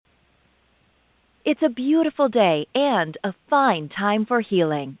It's a beautiful day and a fine time for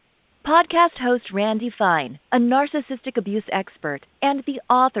healing. Podcast host Randi Fine, a narcissistic abuse expert and the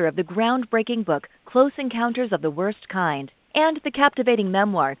author of the groundbreaking book Close Encounters of the Worst Kind and the captivating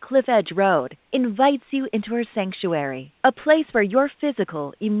memoir Cliff Edge Road, invites you into her sanctuary, a place where your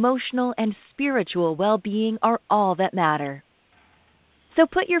physical, emotional, and spiritual well-being are all that matter. So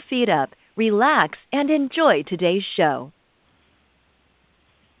put your feet up, relax, and enjoy today's show.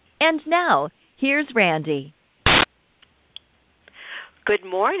 And now, here's Randi. Good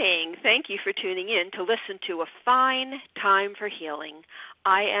morning. Thank you for tuning in to listen to A Fine Time for Healing.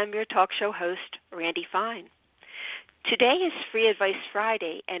 I am your talk show host, Randi Fine. Today is Free Advice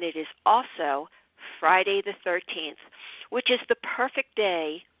Friday, and it is also Friday the 13th, which is the perfect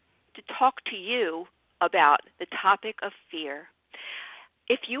day to talk to you about the topic of fear.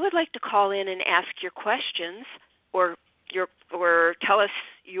 If you would like to call in and ask your questions or tell us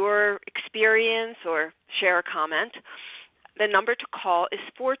your experience or share a comment, the number to call is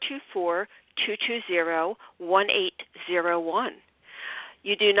 424-220-1801.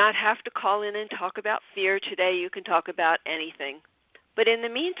 You do not have to call in and talk about fear today. You can talk about anything. But in the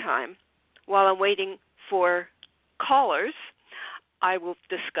meantime, while I'm waiting for callers, I will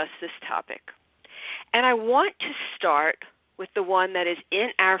discuss this topic. And I want to start with the one that is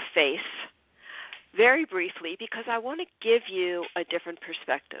in our face very briefly because I want to give you a different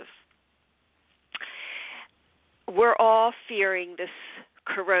perspective. We're all fearing this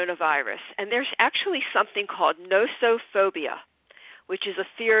coronavirus, and there's actually something called nosophobia, which is a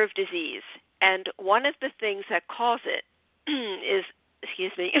fear of disease. And one of the things that cause it is,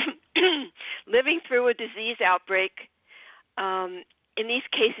 living through a disease outbreak. In these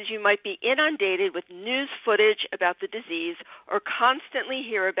cases, you might be inundated with news footage about the disease or constantly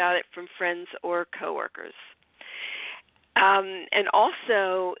hear about it from friends or coworkers. And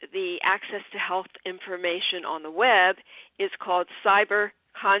also, the access to health information on the web is called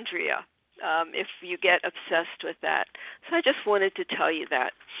cyberchondria, if you get obsessed with that. So I just wanted to tell you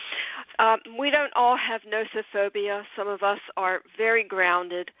that. We don't all have nosophobia. Some of us are very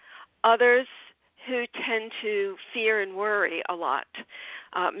grounded. Others who tend to fear and worry a lot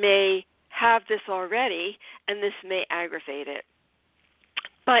may have this already, and this may aggravate it.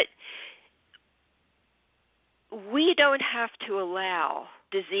 But we don't have to allow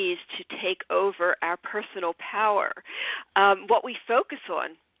disease to take over our personal power. What we focus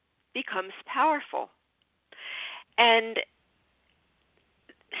on becomes powerful. And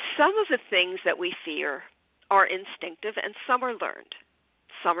some of the things that we fear are instinctive, and some are learned.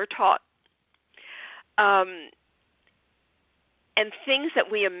 Some are taught. And things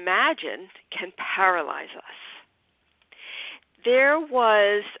that we imagine can paralyze us. There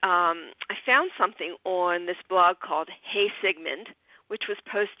was, I found something on this blog called Hey Sigmund, which was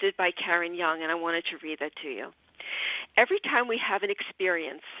posted by Karen Young, and I wanted to read that to you. Every time we have an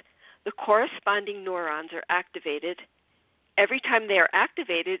experience, the corresponding neurons are activated. Every time they are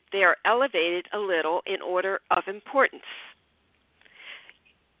activated, they are elevated a little in order of importance.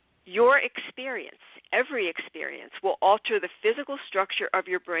 Your experience, every experience, will alter the physical structure of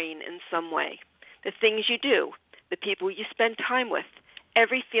your brain in some way. The things you do, the people you spend time with,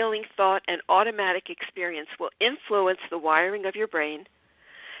 every feeling, thought, and automatic experience will influence the wiring of your brain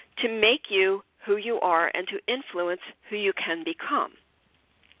to make you who you are and to influence who you can become.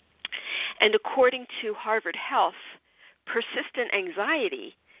 And according to Harvard Health, persistent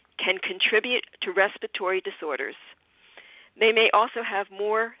anxiety can contribute to respiratory disorders. They may also have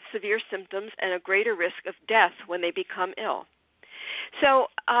more severe symptoms and a greater risk of death when they become ill. So,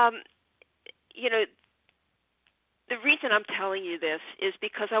 the reason I'm telling you this is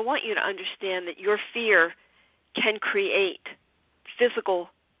because I want you to understand that your fear can create physical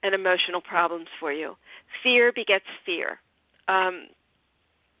and emotional problems for you. Fear begets fear. And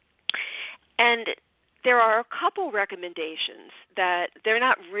there are a couple recommendations that they're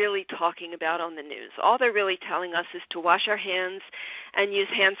not really talking about on the news. All they're really telling us is to wash our hands and use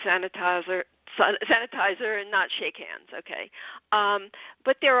hand sanitizer and not shake hands, okay?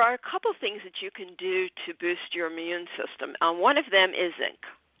 But there are a couple things that you can do to boost your immune system. One of them is zinc.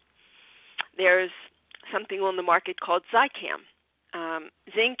 There's something on the market called Zicam.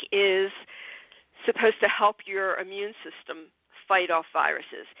 Zinc is supposed to help your immune system fight off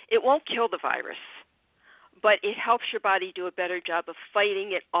viruses. It won't kill the virus, but it helps your body do a better job of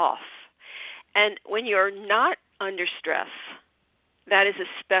fighting it off. And when you're not under stress, that is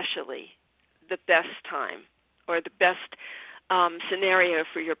especially the best time or the best scenario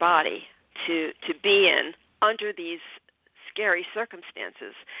for your body to be in under these scary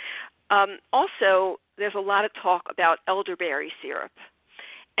circumstances. Also, there's a lot of talk about elderberry syrup.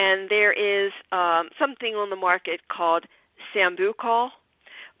 And there is something on the market called Sambucol,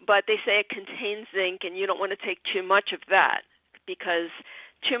 but they say it contains zinc, and you don't want to take too much of that because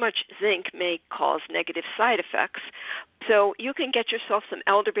too much zinc may cause negative side effects. So you can get yourself some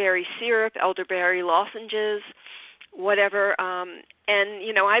elderberry syrup, elderberry lozenges, whatever. And,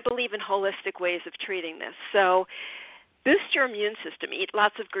 I believe in holistic ways of treating this. So boost your immune system. Eat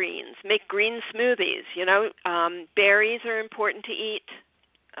lots of greens. Make green smoothies. Berries are important to eat.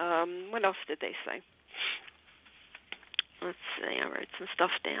 What else did they say? Let's see. I wrote some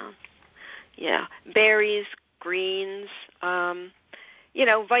stuff down. Yeah, berries, greens,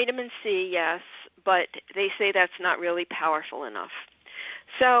 vitamin C, yes, but they say that's not really powerful enough.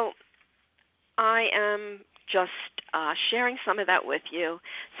 So I am just sharing some of that with you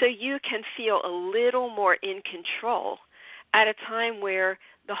so you can feel a little more in control at a time where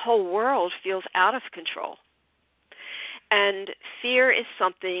the whole world feels out of control. And fear is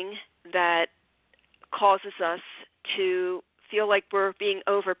something that causes us to feel like we're being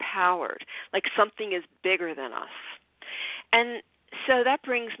overpowered, like something is bigger than us. And so that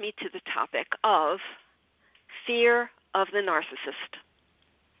brings me to the topic of fear of the narcissist.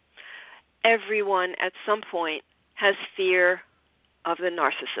 Everyone at some point has fear of the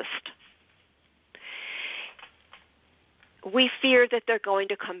narcissist. We fear that they're going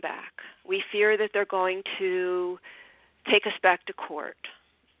to come back. We fear that they're going to take us back to court.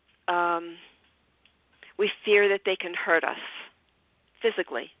 We fear that they can hurt us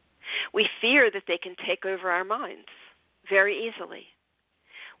physically. We fear that they can take over our minds very easily.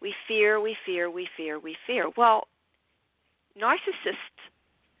 We fear. Well, narcissists,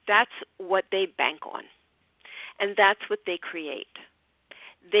 that's what they bank on, and that's what they create.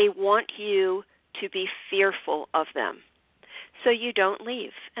 They want you to be fearful of them so you don't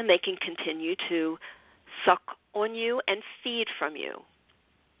leave, and they can continue to suck on you and feed from you.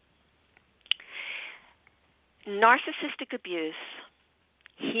 Narcissistic abuse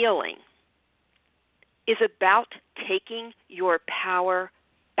healing is about taking your power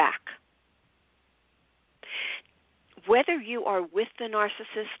back. Whether you are with the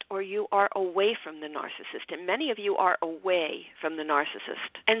narcissist or you are away from the narcissist, and many of you are away from the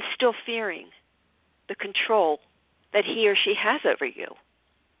narcissist and still fearing the control that he or she has over you,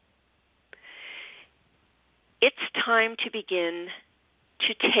 it's time to begin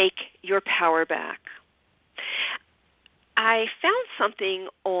to take your power back. I found something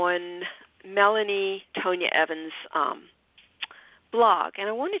on Melanie Tonya Evans' blog, and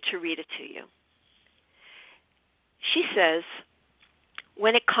I wanted to read it to you. She says,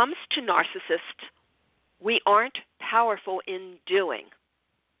 when it comes to narcissists, we aren't powerful in doing.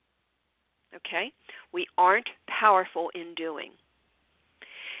 Okay? We aren't powerful in doing.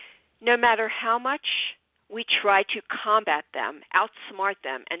 No matter how much we try to combat them, outsmart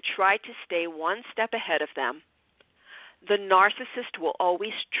them, and try to stay one step ahead of them, the narcissist will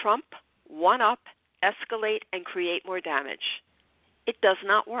always trump, one-up, escalate, and create more damage. It does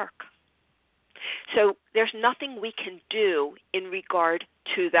not work. So there's nothing we can do in regard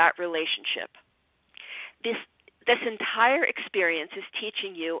to that relationship. This entire experience is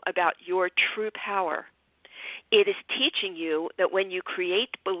teaching you about your true power. It is teaching you that when you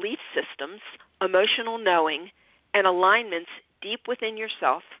create belief systems, emotional knowing, and alignments deep within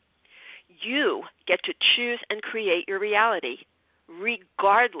yourself, you get to choose and create your reality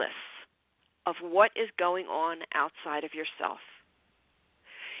regardless of what is going on outside of yourself.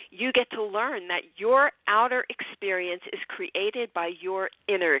 You get to learn that your outer experience is created by your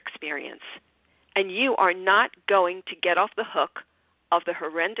inner experience, and you are not going to get off the hook of the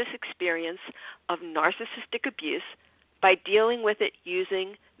horrendous experience of narcissistic abuse by dealing with it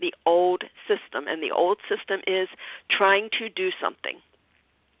using the old system, and the old system is trying to do something.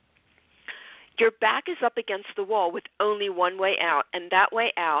 Your back is up against the wall with only one way out, and that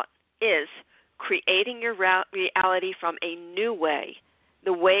way out is creating your reality from a new way,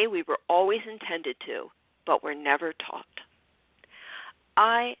 the way we were always intended to, but were never taught.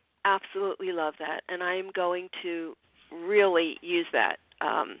 I absolutely love that, and I am going to really use that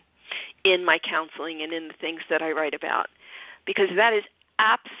in my counseling and in the things that I write about, because that is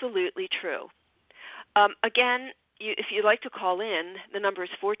absolutely true. Again, if you'd like to call in, the number is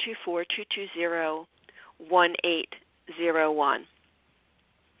 424-220-1801.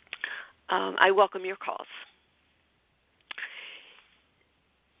 I welcome your calls.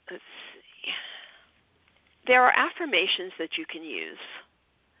 Let's see. There are affirmations that you can use,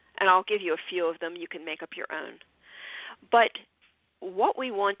 and I'll give you a few of them. You can make up your own. But what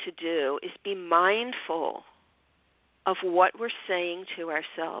we want to do is be mindful of what we're saying to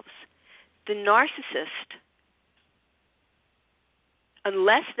ourselves. The narcissist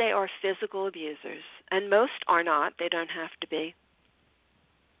unless they are physical abusers, and most are not, they don't have to be,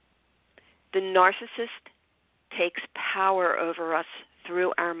 the narcissist takes power over us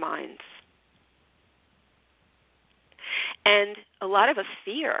through our minds. And a lot of us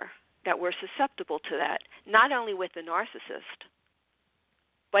fear that we're susceptible to that, not only with the narcissist,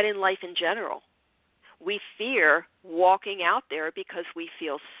 but in life in general. We fear walking out there because we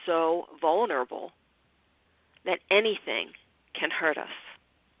feel so vulnerable that anything can hurt us.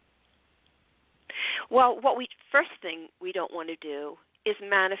 Well, first thing we don't want to do is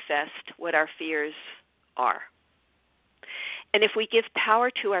manifest what our fears are. And if we give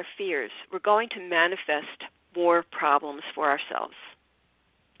power to our fears, we're going to manifest more problems for ourselves.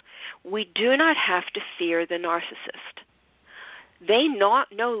 We do not have to fear the narcissist. They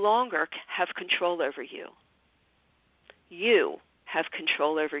no longer have control over you. You have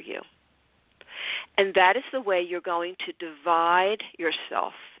control over you. And that is the way you're going to divide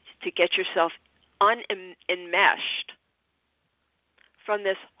yourself, to get yourself unenmeshed from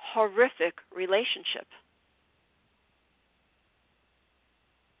this horrific relationship.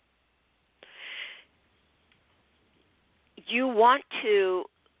 You want to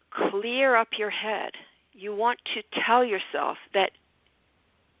clear up your head. You want to tell yourself that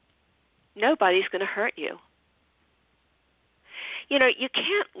nobody's going to hurt you. You know, you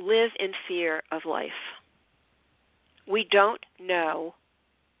can't live in fear of life. We don't know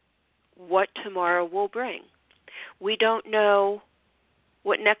what tomorrow will bring. We don't know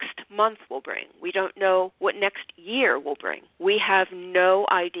what next month will bring. We don't know what next year will bring. We have no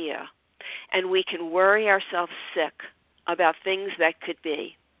idea. And we can worry ourselves sick about things that could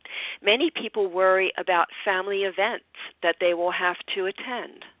be. Many people worry about family events that they will have to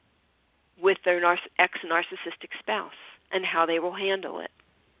attend with their ex-narcissistic spouse and how they will handle it.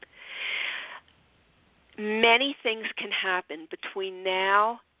 Many things can happen between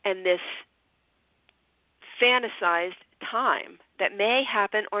now and this fantasized time that may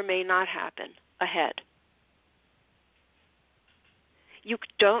happen or may not happen ahead. You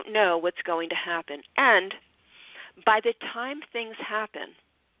don't know what's going to happen. And by the time things happen,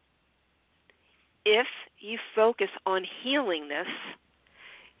 if you focus on healing this,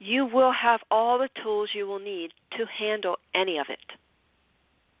 you will have all the tools you will need to handle any of it.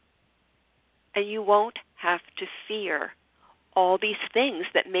 And you won't have to fear all these things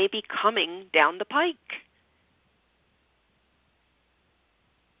that may be coming down the pike.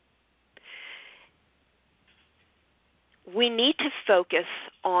 We need to focus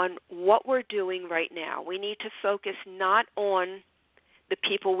on what we're doing right now. We need to focus not on the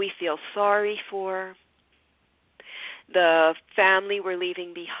people we feel sorry for, the family we're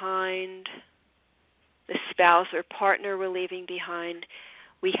leaving behind, the spouse or partner we're leaving behind.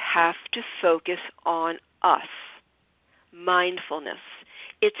 We have to focus on us. Mindfulness.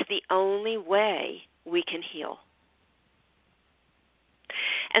 It's the only way we can heal.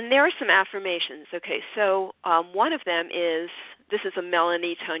 And there are some affirmations. Okay, so one of them is, this is a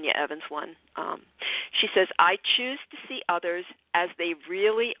Melanie Tonya Evans one. She says, I choose to see others as they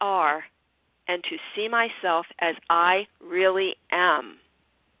really are and to see myself as I really am.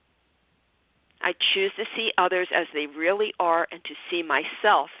 I choose to see others as they really are and to see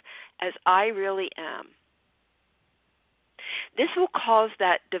myself as I really am. This will cause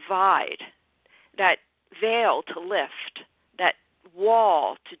that divide, that veil to lift, that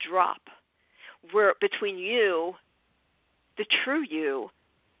wall to drop, where between you, the true you,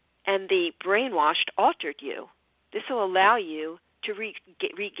 and the brainwashed, altered you. This will allow you to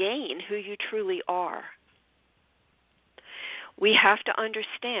regain who you truly are. We have to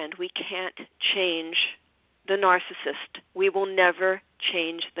understand we can't change the narcissist. We will never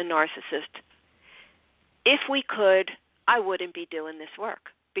change the narcissist. If we could, I wouldn't be doing this work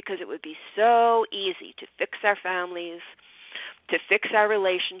because it would be so easy to fix our families, to fix our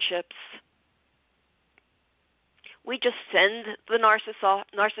relationships. We just send the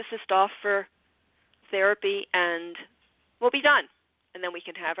narcissist off for therapy and we'll be done. And then we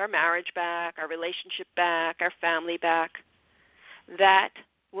can have our marriage back, our relationship back, our family back. That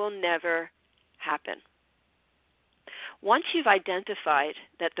will never happen. Once you've identified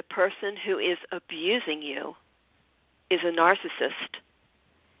that the person who is abusing you is a narcissist,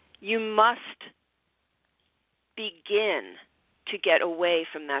 you must begin to get away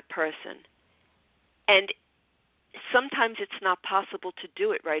from that person. And sometimes it's not possible to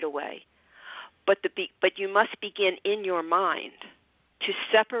do it right away, but you must begin in your mind to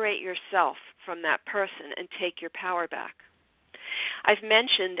separate yourself from that person and take your power back. I've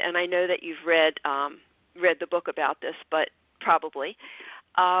mentioned, and I know that you've read the book about this, but probably,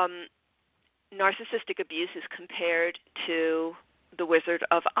 narcissistic abuse is compared to the Wizard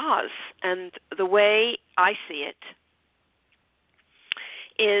of Oz. And the way I see it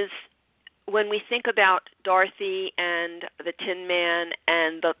is when we think about Dorothy and the Tin Man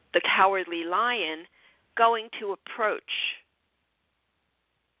and the Cowardly Lion going to approach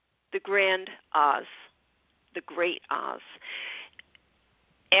the Grand Oz, the Great Oz,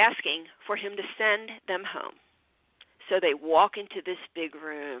 asking for him to send them home. So they walk into this big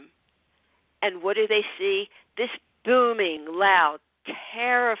room, and what do they see? This booming, loud,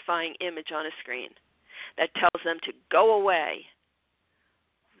 terrifying image on a screen that tells them to go away.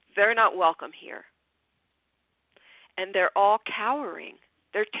 They're not welcome here. And they're all cowering.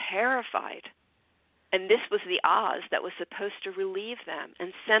 They're terrified. And this was the Oz that was supposed to relieve them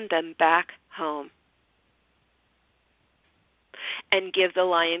and send them back home and give the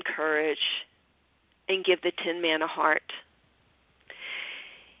lion courage and give the Tin Man a heart.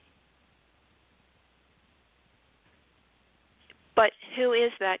 But who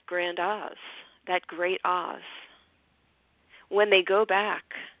is that Grand Oz, that Great Oz? When they go back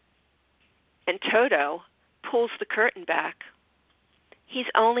and Toto pulls the curtain back, he's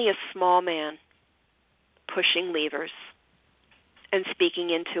only a small man pushing levers and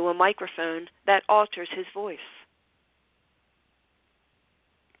speaking into a microphone that alters his voice.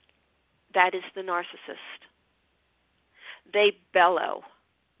 That is the narcissist. They bellow.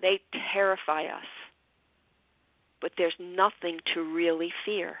 They terrify us. But there's nothing to really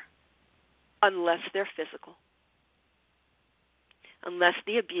fear unless they're physical. Unless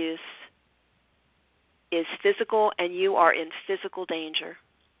the abuse is physical and you are in physical danger,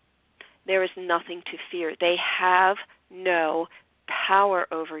 there is nothing to fear. They have no power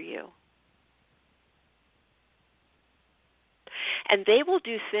over you. And they will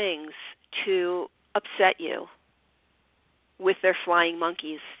do things to upset you with their flying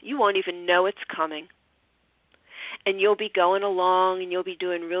monkeys. You won't even know it's coming. And you'll be going along and you'll be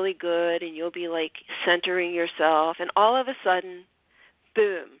doing really good and you'll be like centering yourself, and all of a sudden,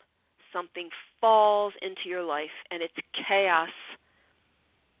 boom, something falls into your life and it's chaos,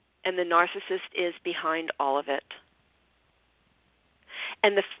 and the narcissist is behind all of it.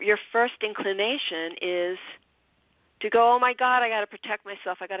 And your first inclination is to go, oh my God, I got to protect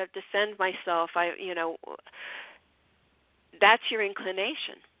myself, I got to defend myself. That's your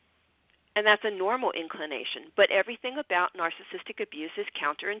inclination. And that's a normal inclination. But everything about narcissistic abuse is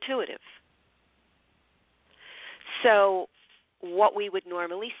counterintuitive. So what we would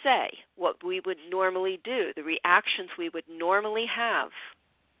normally say, what we would normally do, the reactions we would normally have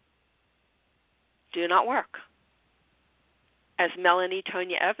do not work. As Melanie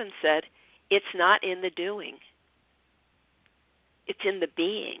Tonya Evans said, it's not in the doing. It's in the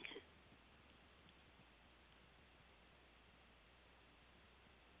being.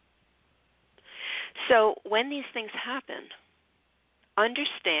 So when these things happen,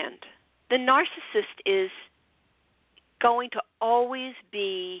 understand the narcissist is going to always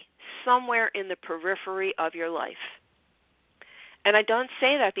be somewhere in the periphery of your life. And I don't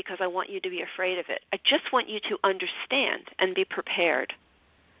say that because I want you to be afraid of it. I just want you to understand and be prepared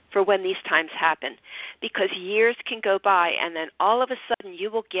for when these times happen, because years can go by and then all of a sudden you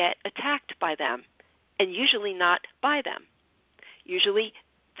will get attacked by them, and usually not by them, usually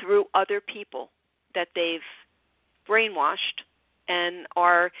through other people that they've brainwashed and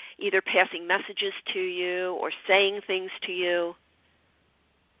are either passing messages to you or saying things to you.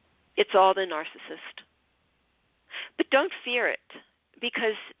 It's all the narcissist. But don't fear it,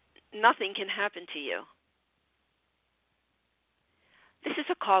 because nothing can happen to you. This is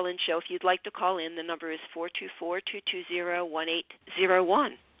a call-in show. If you'd like to call in, the number is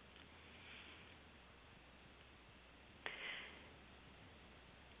 424-220-1801.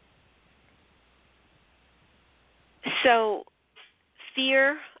 So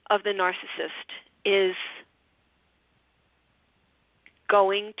fear of the narcissist is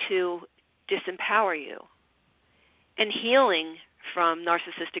going to disempower you. And healing from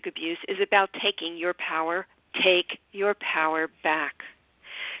narcissistic abuse is about taking your power. Take your power back.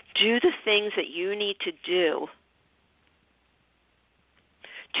 Do the things that you need to do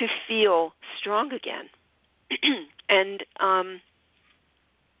to feel strong again. And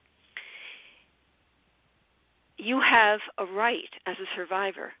you have a right as a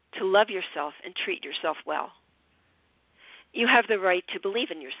survivor to love yourself and treat yourself well. You have the right to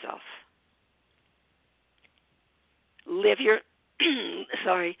believe in yourself. Live your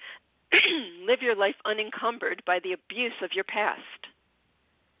live your life unencumbered by the abuse of your past.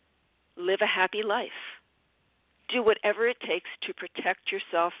 Live a happy life. Do whatever it takes to protect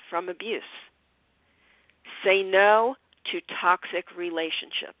yourself from abuse. Say no to toxic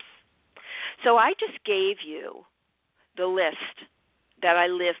relationships. So I just gave you the list that I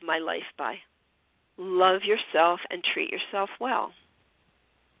live my life by. Love yourself and treat yourself well.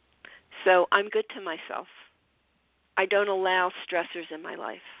 So I'm good to myself. I don't allow stressors in my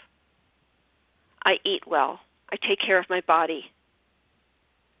life. I eat well. I take care of my body.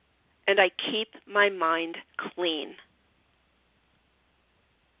 And I keep my mind clean.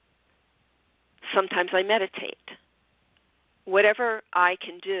 Sometimes I meditate. Whatever I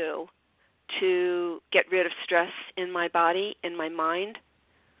can do to get rid of stress in my body, in my mind,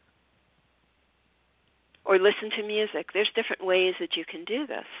 or listen to music. There's different ways that you can do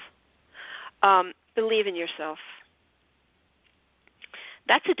this. Believe in yourself.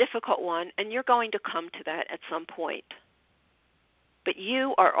 That's a difficult one, and you're going to come to that at some point. But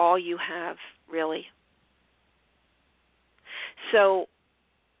you are all you have, really. So,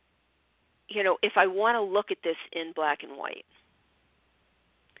 if I want to look at this in black and white,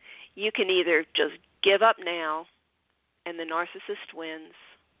 you can either just give up now and the narcissist wins,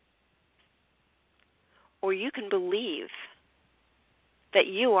 or you can believe that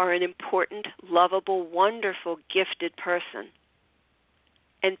you are an important, lovable, wonderful, gifted person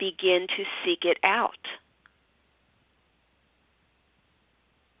and begin to seek it out.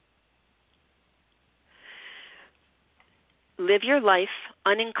 Live your life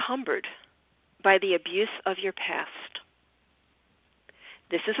unencumbered by the abuse of your past.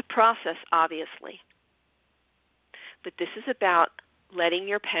 This is a process, obviously, but this is about letting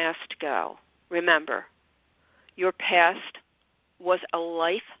your past go. Remember, your past was a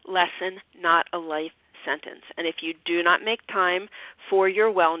life lesson, not a life sentence. And if you do not make time for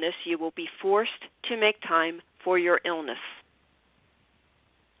your wellness, you will be forced to make time for your illness.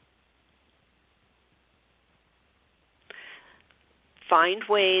 Find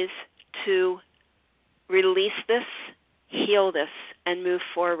ways to release this, heal this, and move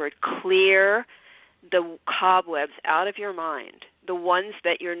forward. Clear the cobwebs out of your mind, the ones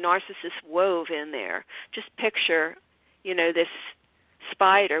that your narcissist wove in there. Just picture, this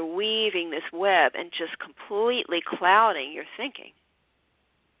spider weaving this web and just completely clouding your thinking.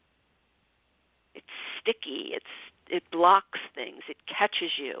 It's sticky. It blocks things. It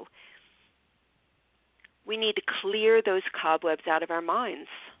catches you. We need to clear those cobwebs out of our minds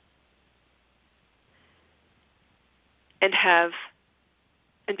and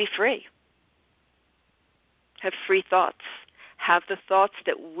be free. Have free thoughts. Have the thoughts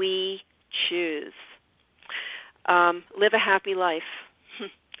that we choose. Live a happy life.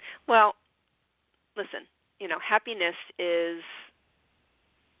 Well, listen, happiness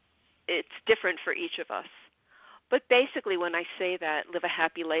it's different for each of us. But basically when I say that, live a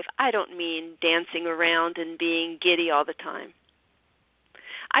happy life, I don't mean dancing around and being giddy all the time.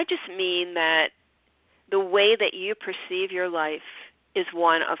 I just mean that the way that you perceive your life is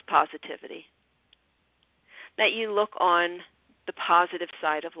one of positivity. That you look on the positive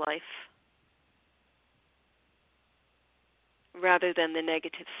side of life rather than the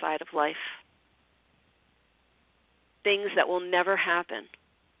negative side of life. Things that will never happen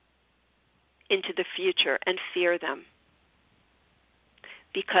into the future and fear them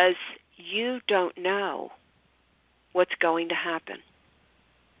because you don't know what's going to happen.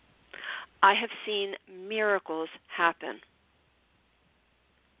 I have seen miracles happen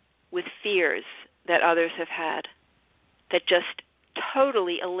with fears that others have had that just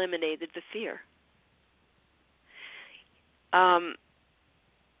totally eliminated the fear.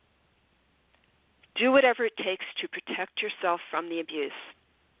 Do whatever it takes to protect yourself from the abuse.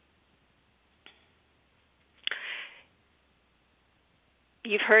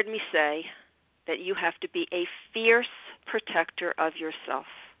 You've heard me say that you have to be a fierce protector of yourself.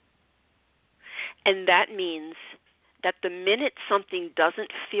 And that means that the minute something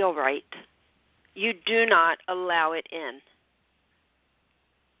doesn't feel right, you do not allow it in.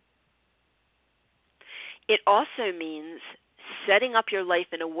 It also means setting up your life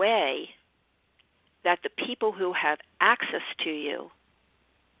in a way that the people who have access to you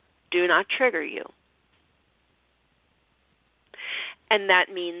do not trigger you. And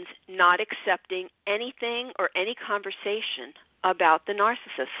that means not accepting anything or any conversation about the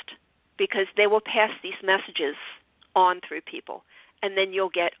narcissist, because they will pass these messages on through people, and then you'll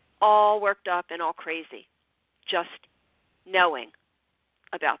get all worked up and all crazy just knowing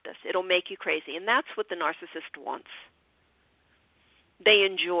about this. It'll make you crazy, and that's what the narcissist wants. They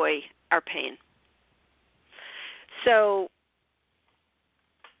enjoy our pain. So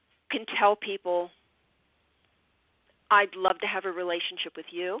can tell people, I'd love to have a relationship with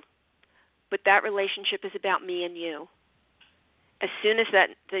you, but that relationship is about me and you. As soon as that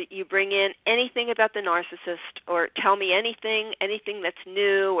you bring in anything about the narcissist or tell me anything that's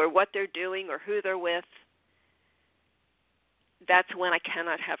new or what they're doing or who they're with, that's when I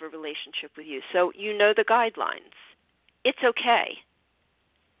cannot have a relationship with you. So you know the guidelines. It's okay.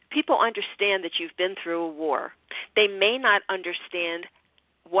 People understand that you've been through a war. They may not understand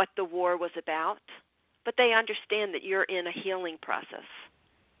what the war was about, but they understand that you're in a healing process.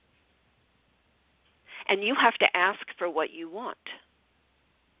 And you have to ask for what you want.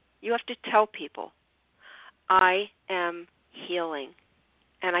 You have to tell people, I am healing,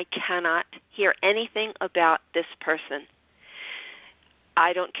 and I cannot hear anything about this person.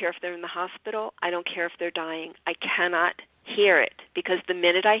 I don't care if they're in the hospital. I don't care if they're dying. I cannot hear it, because the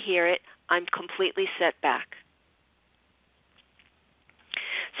minute I hear it, I'm completely set back.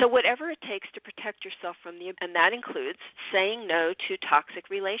 So whatever it takes to protect yourself from and that includes saying no to toxic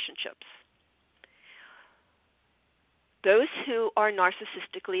relationships. Those who are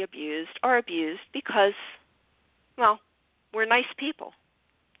narcissistically abused are abused because, well, we're nice people.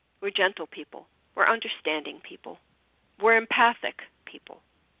 We're gentle people. We're understanding people. We're empathic people.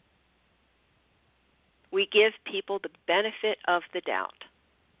 We give people the benefit of the doubt.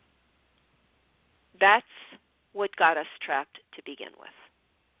 That's what got us trapped to begin with.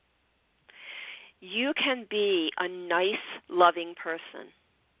 You can be a nice, loving person.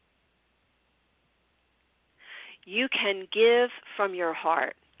 You can give from your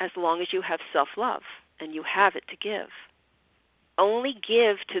heart as long as you have self-love and you have it to give. Only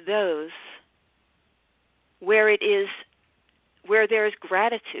give to those where there is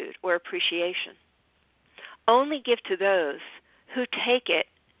gratitude or appreciation. Only give to those who take it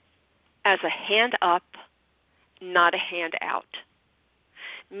as a hand up, not a hand out.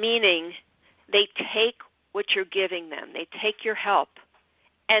 Meaning they take what you're giving them, they take your help,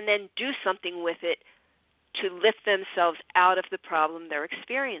 and then do something with it to lift themselves out of the problem they're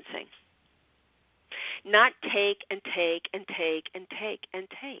experiencing. Not take and take and take and take and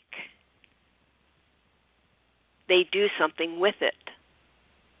take. They do something with it.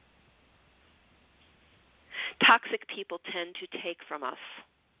 Toxic people tend to take from us.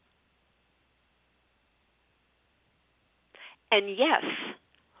 And yes,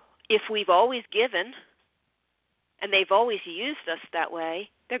 if we've always given and they've always used us that way,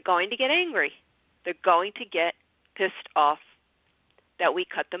 they're going to get angry. They're going to get pissed off that we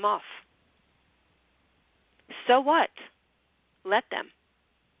cut them off. So what? Let them.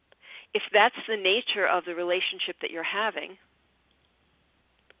 If that's the nature of the relationship that you're having,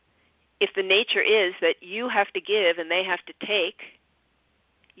 if the nature is that you have to give and they have to take,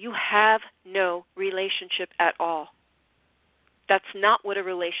 you have no relationship at all. That's not what a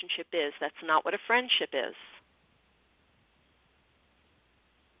relationship is. That's not what a friendship is.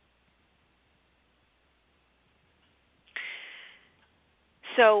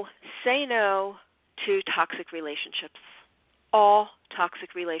 So say no to toxic relationships, all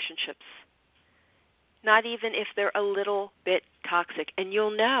toxic relationships, not even if they're a little bit toxic. And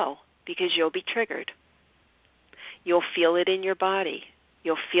you'll know because you'll be triggered. You'll feel it in your body.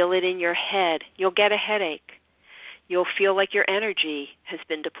 You'll feel it in your head. You'll get a headache. You'll feel like your energy has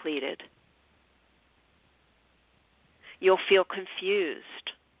been depleted. You'll feel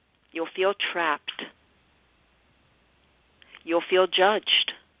confused. You'll feel trapped. You'll feel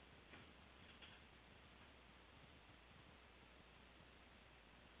judged.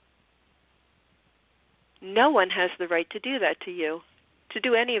 No one has the right to do that to you, to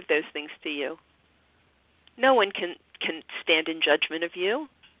do any of those things to you. No one can stand in judgment of you.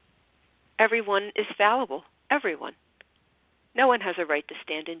 Everyone is fallible. Everyone. No one has a right to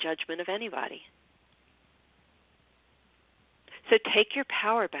stand in judgment of anybody. So take your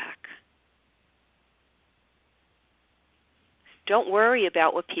power back. Don't worry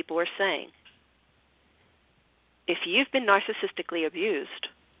about what people are saying. If you've been narcissistically abused,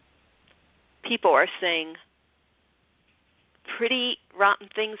 people are saying pretty rotten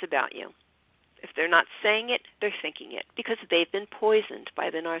things about you. If they're not saying it, they're thinking it because they've been poisoned by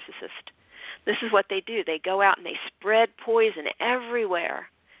the narcissist. This is what they do. They go out and they spread poison everywhere,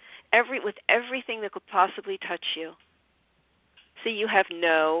 with everything that could possibly touch you. So you have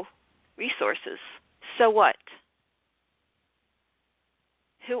no resources. So what?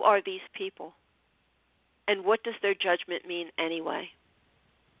 Who are these people? And what does their judgment mean anyway?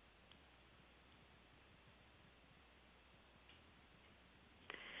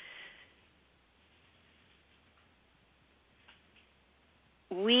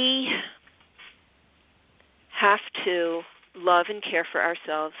 We have to love and care for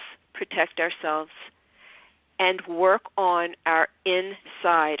ourselves, protect ourselves, and work on our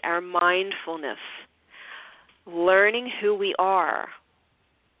inside, our mindfulness, learning who we are,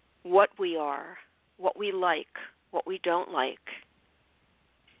 what we like, what we don't like,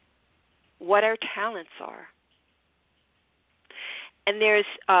 what our talents are. And there's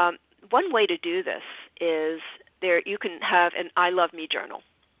one way to do this is you can have an I Love Me journal.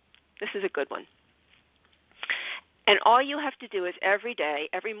 This is a good one. And all you have to do is every day,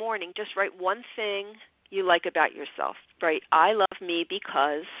 every morning, just write one thing you like about yourself. Write, I love me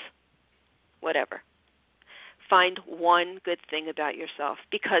because whatever. Find one good thing about yourself,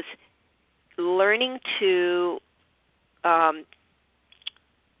 because learning to coming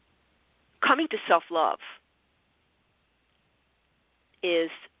to self-love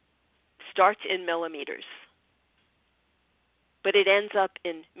starts in millimeters, but it ends up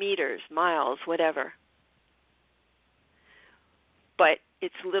in meters, miles, whatever. But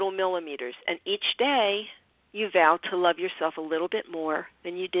it's little millimeters, and each day you vow to love yourself a little bit more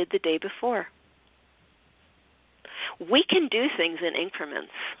than you did the day before. We can do things in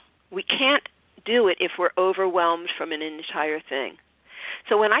increments. We can't do it if we're overwhelmed from an entire thing.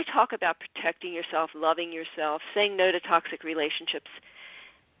 So when I talk about protecting yourself, loving yourself, saying no to toxic relationships,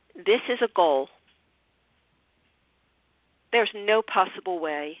 this is a goal. There's no possible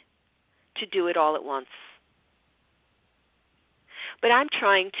way to do it all at once. But I'm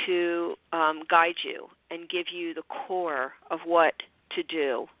trying to guide you and give you the core of what to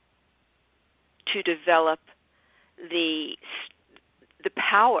do to develop the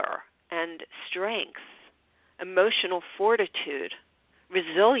power and strength, emotional fortitude,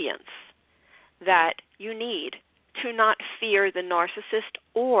 resilience that you need to not fear the narcissist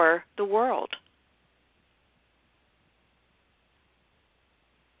or the world.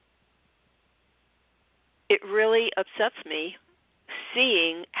 It really upsets me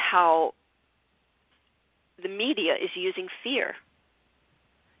seeing how the media is using fear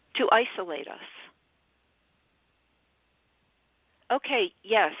to isolate us. Okay,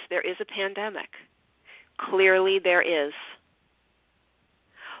 yes, there is a pandemic. Clearly there is.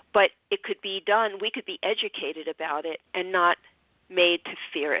 But it could be done, we could be educated about it and not made to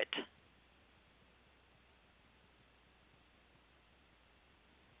fear it.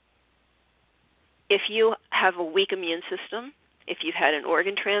 If you have a weak immune system, if you've had an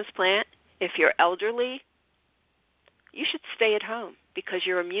organ transplant, if you're elderly, you should stay at home because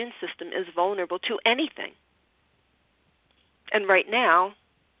your immune system is vulnerable to anything. And right now,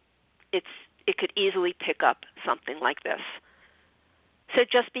 it could easily pick up something like this. So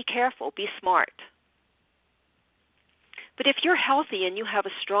just be careful, be smart. But if you're healthy and you have a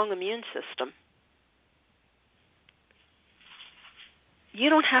strong immune system, you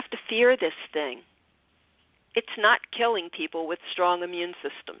don't have to fear this thing. It's not killing people with strong immune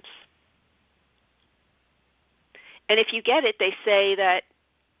systems. And if you get it, they say that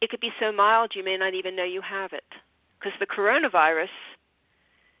it could be so mild you may not even know you have it. Because the coronavirus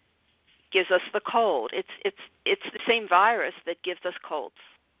gives us the cold. It's the same virus that gives us colds.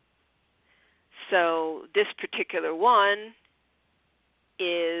 So this particular one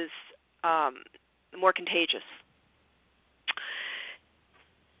is more contagious.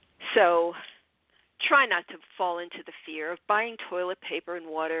 So try not to fall into the fear of buying toilet paper and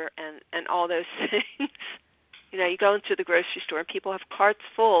water and all those things. You know, you go into the grocery store and people have carts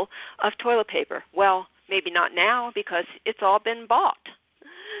full of toilet paper. Well, maybe not now because it's all been bought.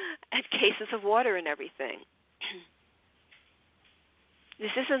 And cases of water and everything.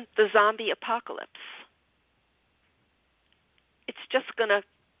 This isn't the zombie apocalypse. It's just going to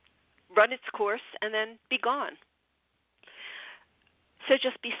run its course and then be gone. So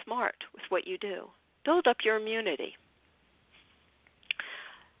just be smart with what you do. Build up your immunity.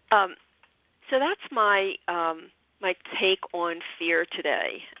 So that's my my take on fear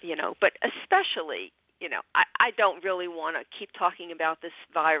today, you know, but especially, you know, I don't really want to keep talking about this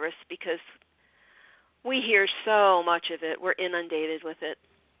virus because we hear so much of it. We're inundated with it,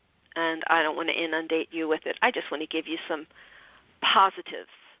 and I don't want to inundate you with it. I just want to give you some positives.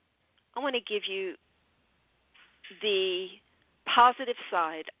 I want to give you the positive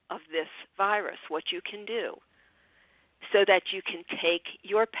side of this virus, what you can do, so that you can take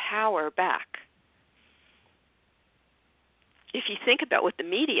your power back. If you think about what the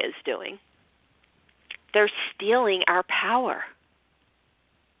media is doing, they're stealing our power.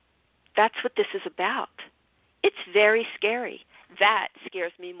 That's what this is about. It's very scary. That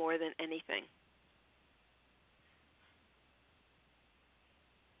scares me more than anything.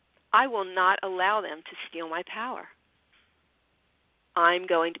 I will not allow them to steal my power. I'm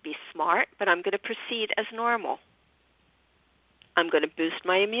going to be smart, but I'm going to proceed as normal. I'm going to boost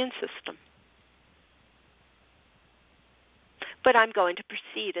my immune system. But I'm going to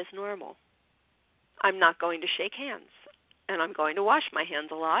proceed as normal. I'm not going to shake hands, and I'm going to wash my hands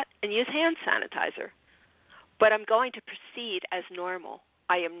a lot and use hand sanitizer. But I'm going to proceed as normal.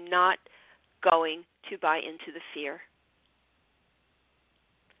 I am not going to buy into the fear.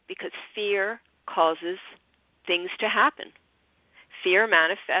 because fear causes things to happen. Fear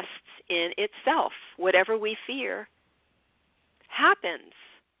manifests in itself. Whatever we fear happens.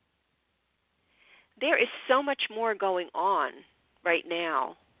 There is so much more going on right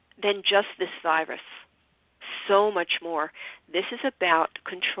now than just this virus. So much more. This is about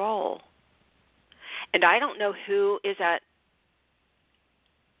control. And I don't know who is at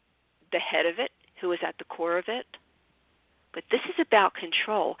the head of it, who is at the core of it, but this is about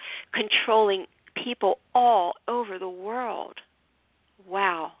control, controlling people all over the world.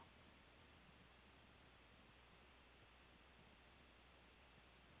 Wow.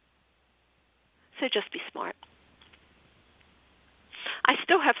 So just be smart. I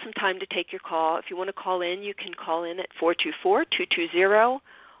still have some time to take your call. If you want to call in, you can call in at 424-220-01.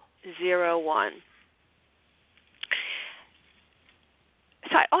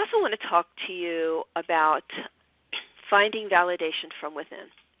 So I also want to talk to you about finding validation from within.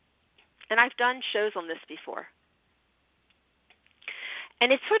 And I've done shows on this before.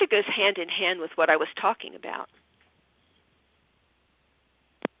 And it sort of goes hand in hand with what I was talking about.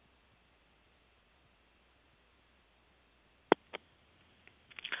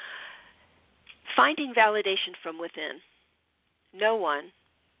 Finding validation from within. No one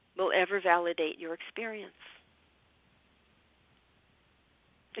will ever validate your experience.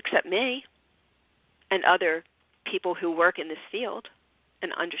 Except me and other people who work in this field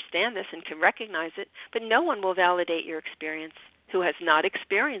and understand this and can recognize it. But no one will validate your experience who has not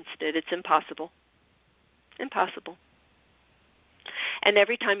experienced it. It's impossible. Impossible. And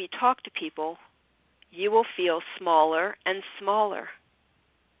every time you talk to people, you will feel smaller and smaller.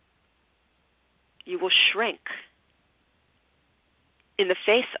 You will shrink in the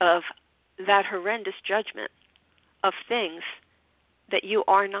face of that horrendous judgment of things that you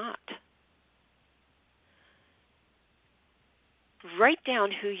are not. Write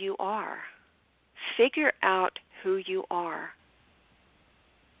down who you are. Figure out who you are.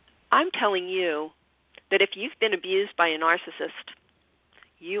 I'm telling you that if you've been abused by a narcissist,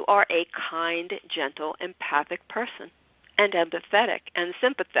 you are a kind, gentle, empathic person, and empathetic, and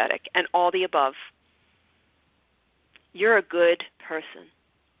sympathetic, and all the above. You're a good person.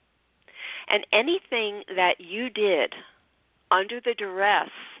 And anything that you did under the duress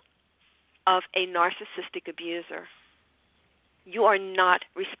of a narcissistic abuser, you are not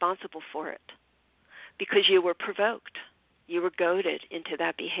responsible for it because you were provoked. You were goaded into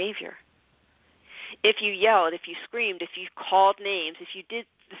that behavior. If you yelled, if you screamed, if you called names, if you did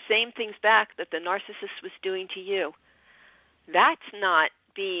the same things back that the narcissist was doing to you, that's not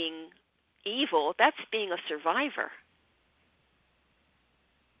being evil, that's being a survivor.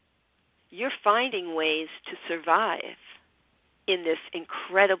 You're finding ways to survive in this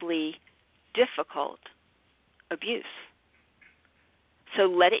incredibly difficult abuse. So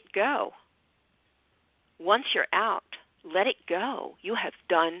let it go. Once you're out, let it go. You have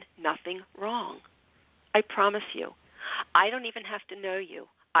done nothing wrong. I promise you. I don't even have to know you.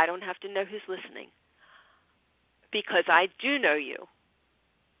 I don't have to know who's listening. Because I do know you.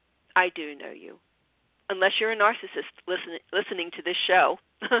 I do know you. Unless you're a narcissist listening to this show.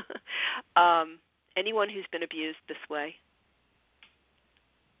 Anyone who's been abused this way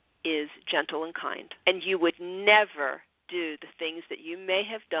is gentle and kind. And you would never do the things that you may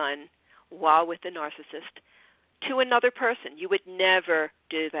have done while with the narcissist to another person. You would never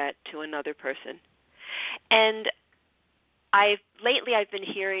do that to another person. And lately I've been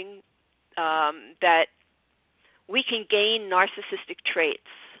hearing that we can gain narcissistic traits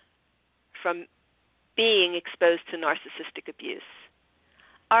from being exposed to narcissistic abuse.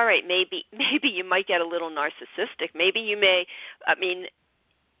 All right, maybe you might get a little narcissistic. Maybe you may,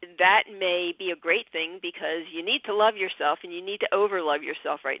 that may be a great thing because you need to love yourself and you need to over-love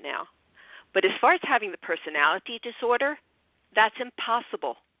yourself right now. But as far as having the personality disorder, that's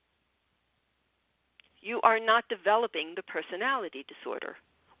impossible. You are not developing the personality disorder.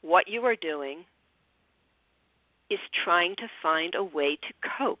 What you are doing is trying to find a way to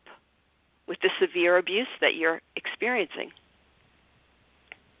cope with the severe abuse that you're experiencing.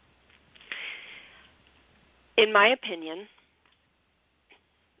 In my opinion,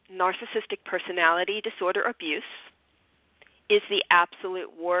 narcissistic personality disorder abuse is the absolute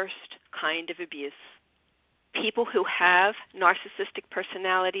worst kind of abuse. People who have narcissistic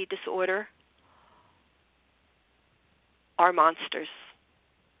personality disorder are monsters.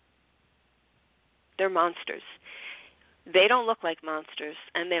 They're monsters. They don't look like monsters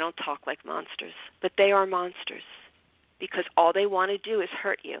and they don't talk like monsters, but they are monsters because all they want to do is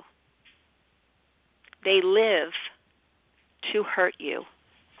hurt you. They live to hurt you.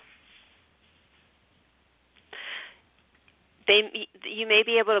 You may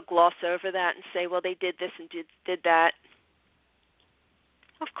be able to gloss over that and say, well, they did this and did that.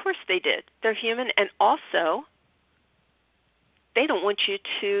 Of course they did. They're human, and also they don't want you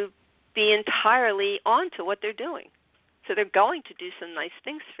to be entirely on to what they're doing. So they're going to do some nice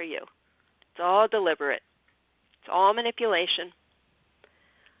things for you. It's all deliberate. It's all manipulation.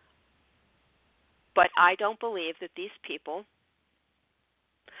 But I don't believe that these people...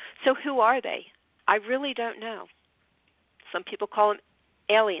 So who are they? I really don't know. Some people call them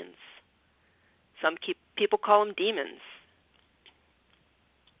aliens. Some people call them demons.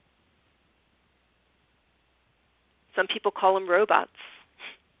 Some people call them robots.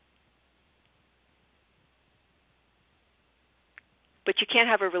 But you can't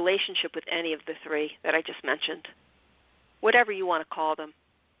have a relationship with any of the three that I just mentioned. Whatever you want to call them.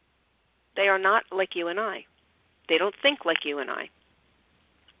 They are not like you and I. They don't think like you and I.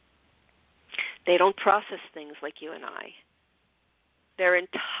 They don't process things like you and I. Their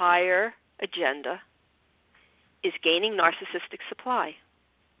entire agenda is gaining narcissistic supply.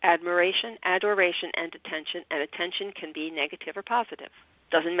 Admiration, adoration, and attention. And attention can be negative or positive.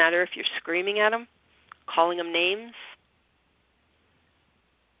 Doesn't matter if you're screaming at them, calling them names.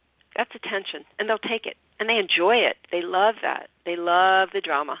 That's attention, and they'll take it. And they enjoy it. They love that. They love the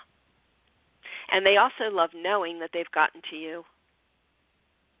drama. And they also love knowing that they've gotten to you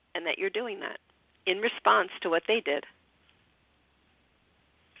and that you're doing that in response to what they did.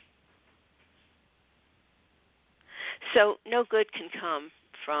 So no good can come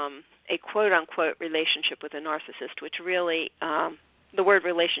from a quote-unquote relationship with a narcissist, which really, the word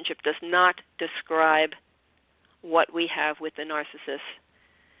relationship does not describe what we have with the narcissist.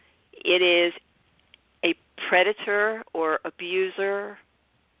 It is a predator or abuser,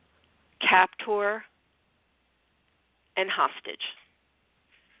 captor, and hostage.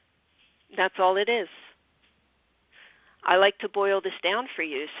 That's all it is. I like to boil this down for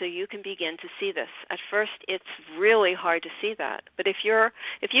you so you can begin to see this. At first, it's really hard to see that. But if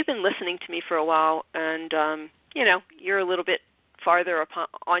you've been listening to me for a while and you're a little bit farther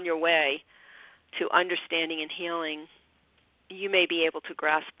on your way to understanding and healing, you may be able to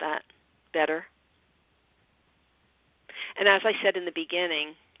grasp that better. And as I said in the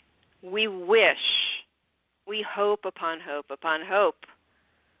beginning, we hope upon hope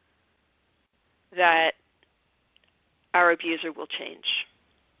that our abuser will change.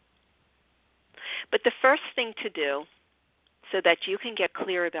 But the first thing to do so that you can get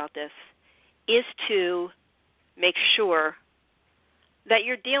clear about this is to make sure that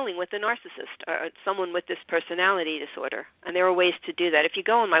you're dealing with a narcissist or someone with this personality disorder. And there are ways to do that. If you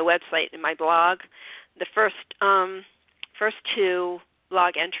go on my website, in my blog, the first two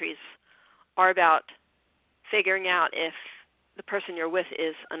blog entries are about figuring out if the person you're with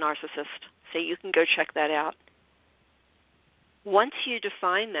is a narcissist. So you can go check that out. Once you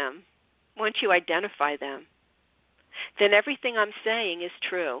define them, once you identify them, then everything I'm saying is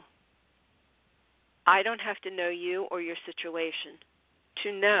true. I don't have to know you or your situation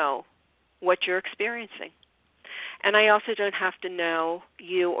to know what you're experiencing. And I also don't have to know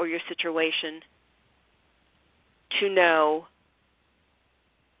you or your situation to know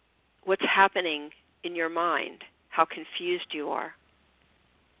what's happening in your mind, how confused you are.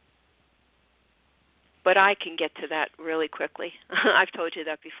 But I can get to that really quickly. I've told you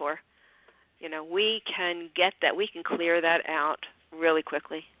that before. We can get that. We can clear that out really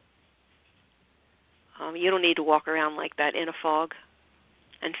quickly. You don't need to walk around like that in a fog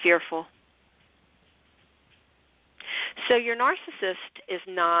and fearful. So your narcissist is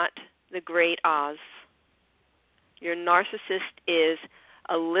not the great Oz. Your narcissist is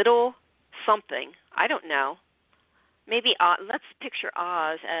a little something. I don't know. Maybe let's picture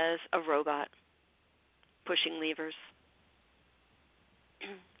Oz as a robot pushing levers.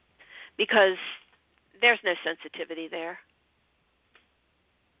 Because there's no sensitivity there.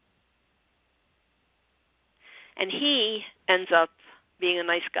 And he ends up being a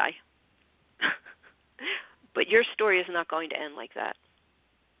nice guy. But your story is not going to end like that.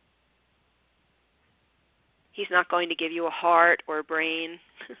 He's not going to give you a heart or a brain.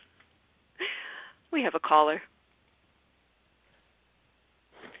 We have a caller.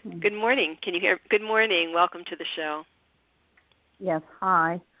 Good morning. Can you hear? Good morning. Welcome to the show. Yes,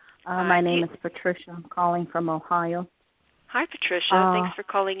 hi. My name is Patricia. I'm calling from Ohio. Hi, Patricia. Thanks for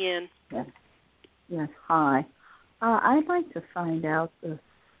calling in. Yes, hi. I'd like to find out the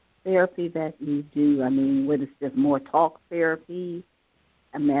therapy that you do. I mean, what is this, more talk therapy?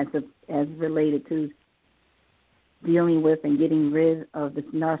 I mean, as related to dealing with and getting rid of this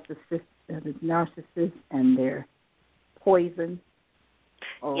narcissist and their poison?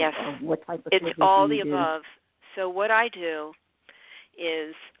 Yes. Or what type of it's therapy all do the you do? above. So what I do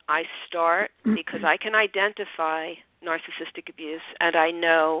is I start because I can identify narcissistic abuse, and I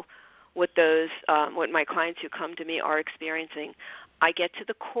know what what my clients who come to me are experiencing. I get to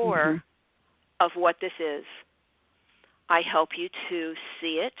the core of what this is. I help you to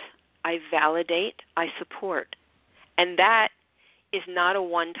see it. I validate. I support. And that is not a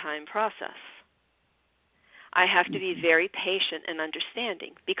one-time process. I have to be very patient and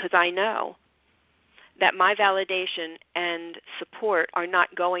understanding because I know that my validation and support are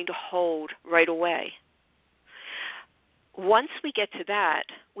not going to hold right away. Once we get to that,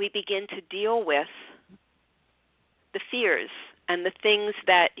 we begin to deal with the fears and the things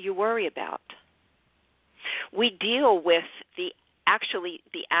that you worry about. We deal with the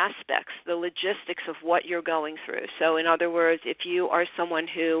aspects, the logistics of what you're going through. So in other words, if you are someone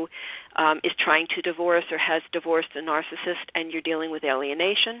who is trying to divorce or has divorced a narcissist and you're dealing with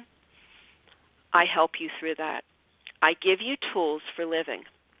alienation, I help you through that. I give you tools for living.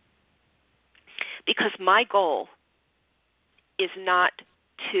 Because my goal is not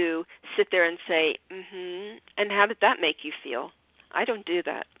to sit there and say, and how did that make you feel? I don't do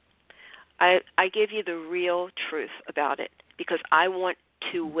that. I give you the real truth about it because I want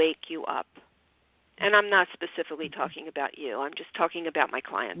to wake you up. And I'm not specifically talking about you. I'm just talking about my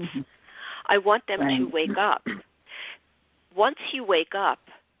clients. I want them to wake up. Once you wake up,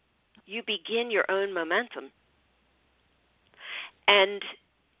 you begin your own momentum. And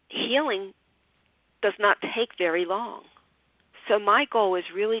healing does not take very long. So my goal is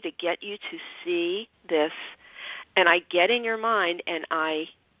really to get you to see this, and I get in your mind and I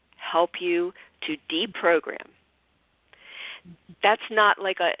help you to deprogram. That's not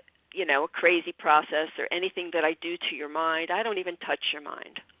like a crazy process or anything that I do to your mind. I don't even touch your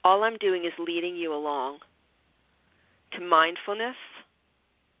mind. All I'm doing is leading you along to mindfulness,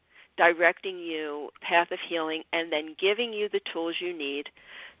 directing you path of healing, and then giving you the tools you need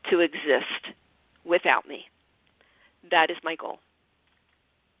to exist without me. That is my goal.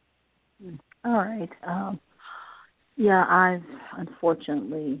 All right. Yeah, I've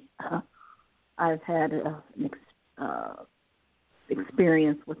unfortunately I've had an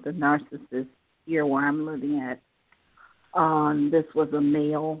experience with the narcissist here where I'm living at. This was a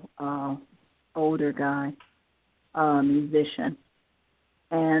male, older guy, musician,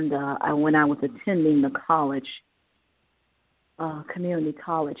 and when I was attending the college, community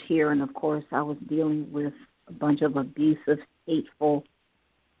college here, and of course I was dealing with a bunch of abusive, hateful,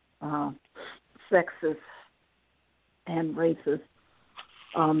 sexist, and racist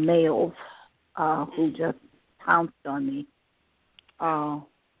males who just pounced on me.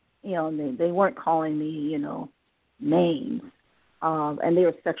 They weren't calling me, names, and they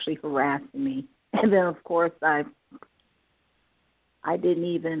were sexually harassing me. And then, of course, I didn't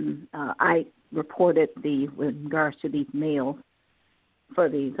even I reported with regards to these males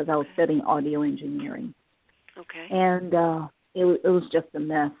because I was studying audio engineering. Okay. And it was just a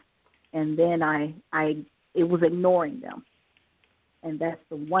mess. And then it was ignoring them. And that's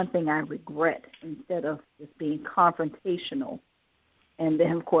the one thing I regret instead of just being confrontational. And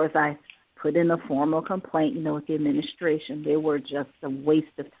then, of course, I put in a formal complaint, with the administration. They were just a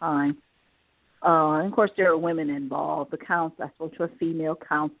waste of time. And, of course, there are women involved. I spoke to a female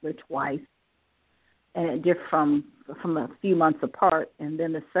counselor twice, and just from a few months apart. And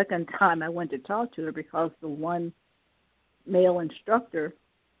then the second time I went to talk to her because the one male instructor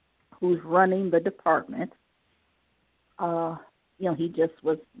who's running the department, he just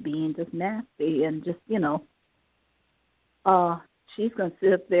was being just nasty and just, she's going to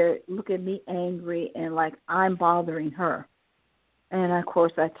sit up there, look at me angry and like I'm bothering her. And, of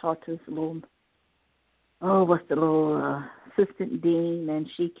course, I talked to this assistant dean, and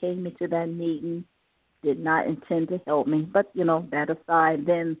she came into that meeting, did not intend to help me. But, that aside,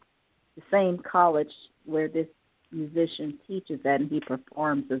 then the same college where this musician teaches at and he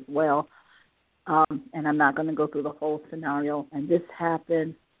performs as well. And I'm not going to go through the whole scenario. And this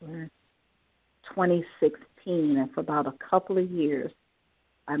happened in 2016, and for about a couple of years.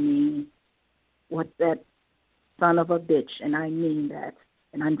 I mean, what's that son of a bitch? And I mean that.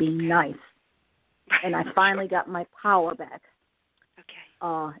 And I'm being nice. And I finally got my power back. Okay.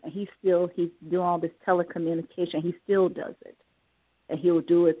 And he's doing all this telecommunication. He still does it. And he'll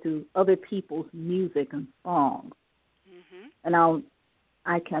do it through other people's music and songs. Mm-hmm. And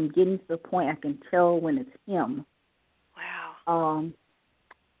I'm getting to the point I can tell when it's him. Wow.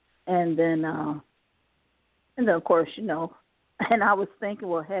 And then of course, and I was thinking,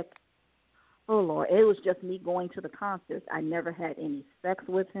 well, heck, oh Lord, it was just me going to the concert. I never had any sex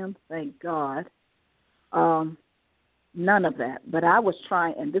with him, thank God. none of that. But I was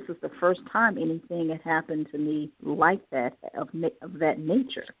trying, and this is the first time anything had happened to me like that, of that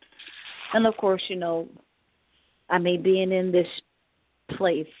nature. And, of course, being in this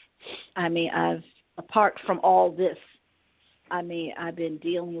place, apart from all this, I've been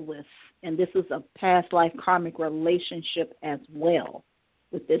dealing with, and this is a past life karmic relationship as well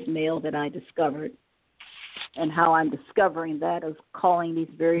with this male that I discovered. And how I'm discovering that is calling these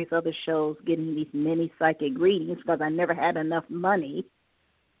various other shows, getting these mini psychic readings, because I never had enough money.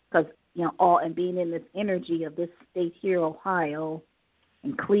 Because, and being in this energy of this state here, Ohio,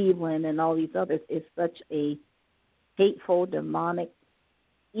 and Cleveland, and all these others, is such a hateful, demonic,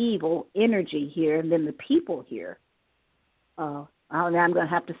 evil energy here. And then the people here, I'm going to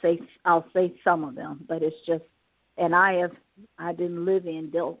have to say, I'll say some of them, but it's just, and I didn't live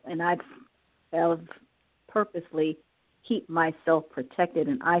and I have purposely keep myself protected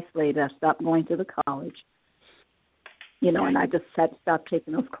and isolated. I stopped going to the college, and I just had to stop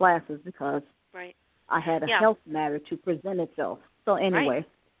taking those classes because I had a health matter to present itself. So anyway,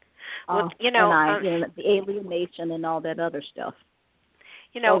 the alienation and all that other stuff.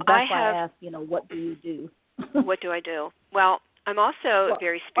 So that's why I asked, what do you do? What do I do? Well, I'm also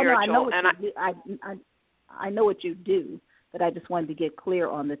very spiritual. I know what you do, but I just wanted to get clear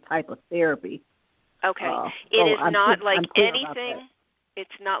on the type of therapy. Okay. It is not like anything.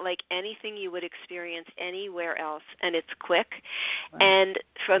 It's not like anything you would experience anywhere else, and it's quick. Right. And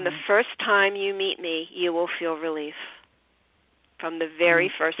from the first time you meet me, you will feel relief. From the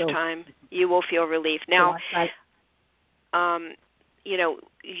very first time, you will feel relief. Now, are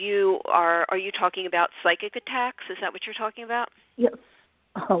you talking about psychic attacks? Is that what you're talking about? Yes.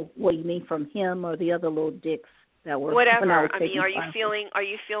 Oh, what you mean from him or the other little dicks that were? Whatever. Are you feeling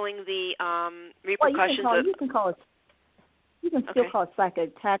the repercussions? Well, you can call it. You can still call it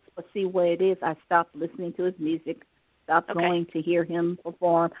psychic attacks, but see what it is. I stopped listening to his music, stopped going to hear him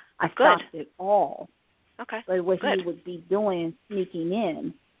perform. I stopped it all. Okay. But what he would be doing, sneaking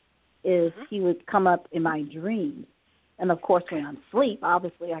in, is he would come up in my dreams. And, of course, when I'm asleep,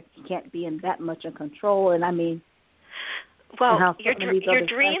 obviously I can't be in that much of control. And, well, your dreams,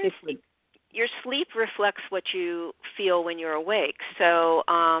 your sleep reflects what you feel when you're awake. So,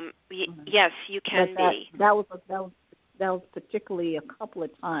 yes, you can be. That was particularly a couple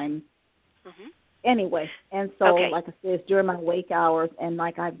of times. Mm-hmm. Anyway, and so, like I said, it's during my wake hours, and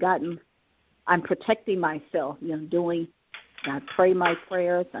I'm protecting myself, I pray my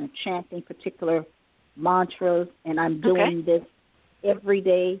prayers, I'm chanting particular mantras, and I'm doing this every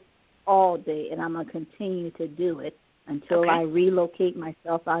day, all day, and I'm going to continue to do it until I relocate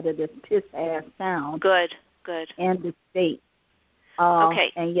myself out of this piss-ass town. Good. And the state.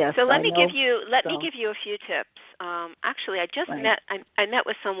 And yes, so let me give you a few tips. Actually, I just met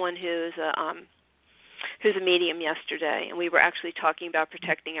with someone who's a medium yesterday, and we were actually talking about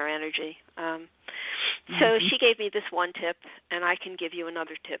protecting our energy. So she gave me this one tip, and I can give you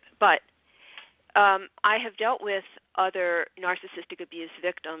another tip. But I have dealt with other narcissistic abuse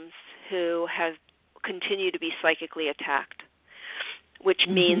victims who have continued to be psychically attacked, which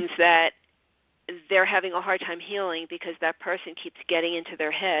means that they're having a hard time healing because that person keeps getting into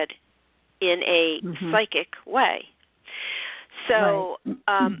their head in a psychic way. So,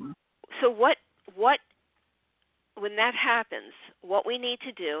 so what when that happens, what we need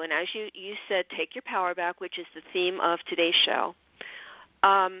to do, and as you said, take your power back, which is the theme of today's show.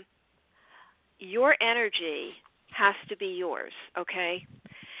 Your energy has to be yours. Okay.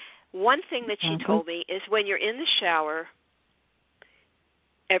 One thing that she told me is when you're in the shower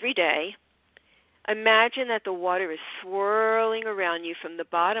every day, imagine that the water is swirling around you from the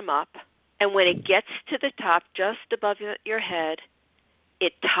bottom up, and when it gets to the top, just above your head,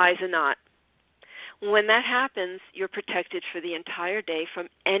 it ties a knot. When that happens, you're protected for the entire day from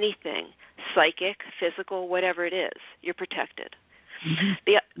anything, psychic, physical, whatever it is. You're protected.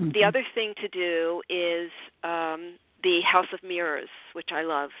 The other thing to do is the House of Mirrors, which I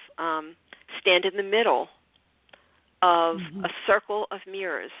love. Stand in the middle of a circle of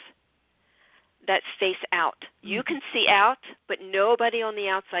mirrors that face out. You can see out, but nobody on the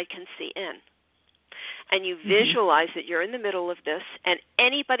outside can see in. And you visualize that you're in the middle of this, and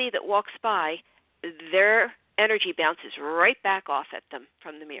anybody that walks by, their energy bounces right back off at them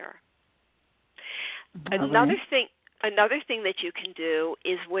from the mirror. Another thing that you can do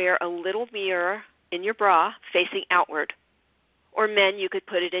is wear a little mirror in your bra facing outward. Or men, you could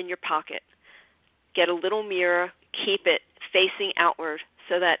put it in your pocket. Get a little mirror, keep it facing outward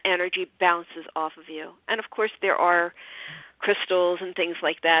so that energy bounces off of you. And, of course, there are crystals and things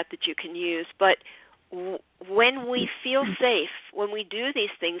like that you can use. But when we feel safe, when we do these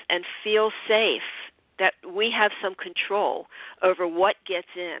things and feel safe, that we have some control over what gets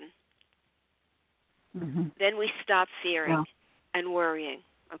in, then we stop fearing and worrying,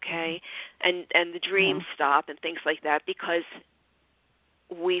 okay? And the dreams stop and things like that because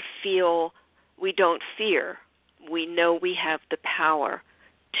we feel we don't fear. We know we have the power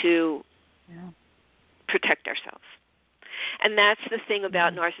to protect ourselves. And that's the thing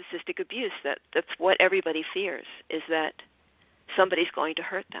about narcissistic abuse, that's what everybody fears, is that somebody's going to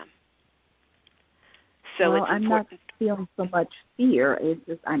hurt them. So it's I'm important. not feeling so much fear. It's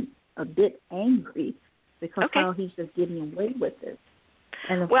just I'm a bit angry because how he's just getting away with it.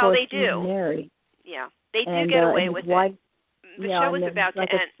 And of course, they do. He's married. Yeah, they do get away with it. The show is about to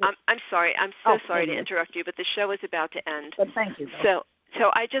end. I'm sorry. I'm so sorry to interrupt you, but the show is about to end. But thank you. So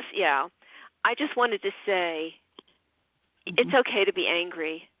I just wanted to say it's okay to be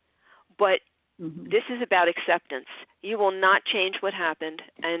angry, but this is about acceptance. You will not change what happened,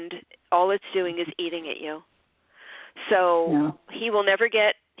 and all it's doing is eating at you. So he will never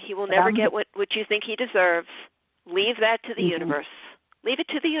get what you think he deserves. Leave that to the universe. Leave it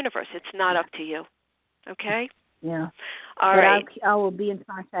to the universe. It's not up to you. Okay? Yeah. All right. I will be in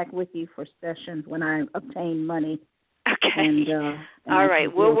contact with you for sessions when I obtain money. Okay. And all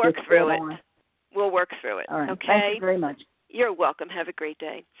right. We'll work through it. We'll work through it. All right. Okay. Thank you very much. You're welcome. Have a great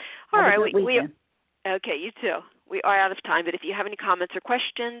day. All right. Okay, you too. We are out of time, but if you have any comments or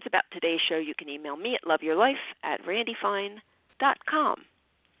questions about today's show, you can email me at loveyourlife@randyfine.com.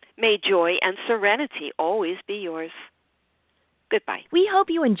 May joy and serenity always be yours. Goodbye. We hope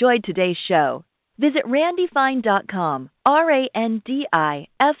you enjoyed today's show. Visit randyfine.com,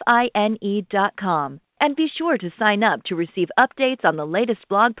 RANDIFINE.com, and be sure to sign up to receive updates on the latest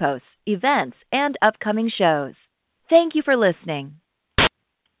blog posts, events, and upcoming shows. Thank you for listening.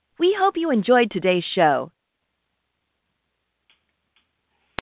 We hope you enjoyed today's show.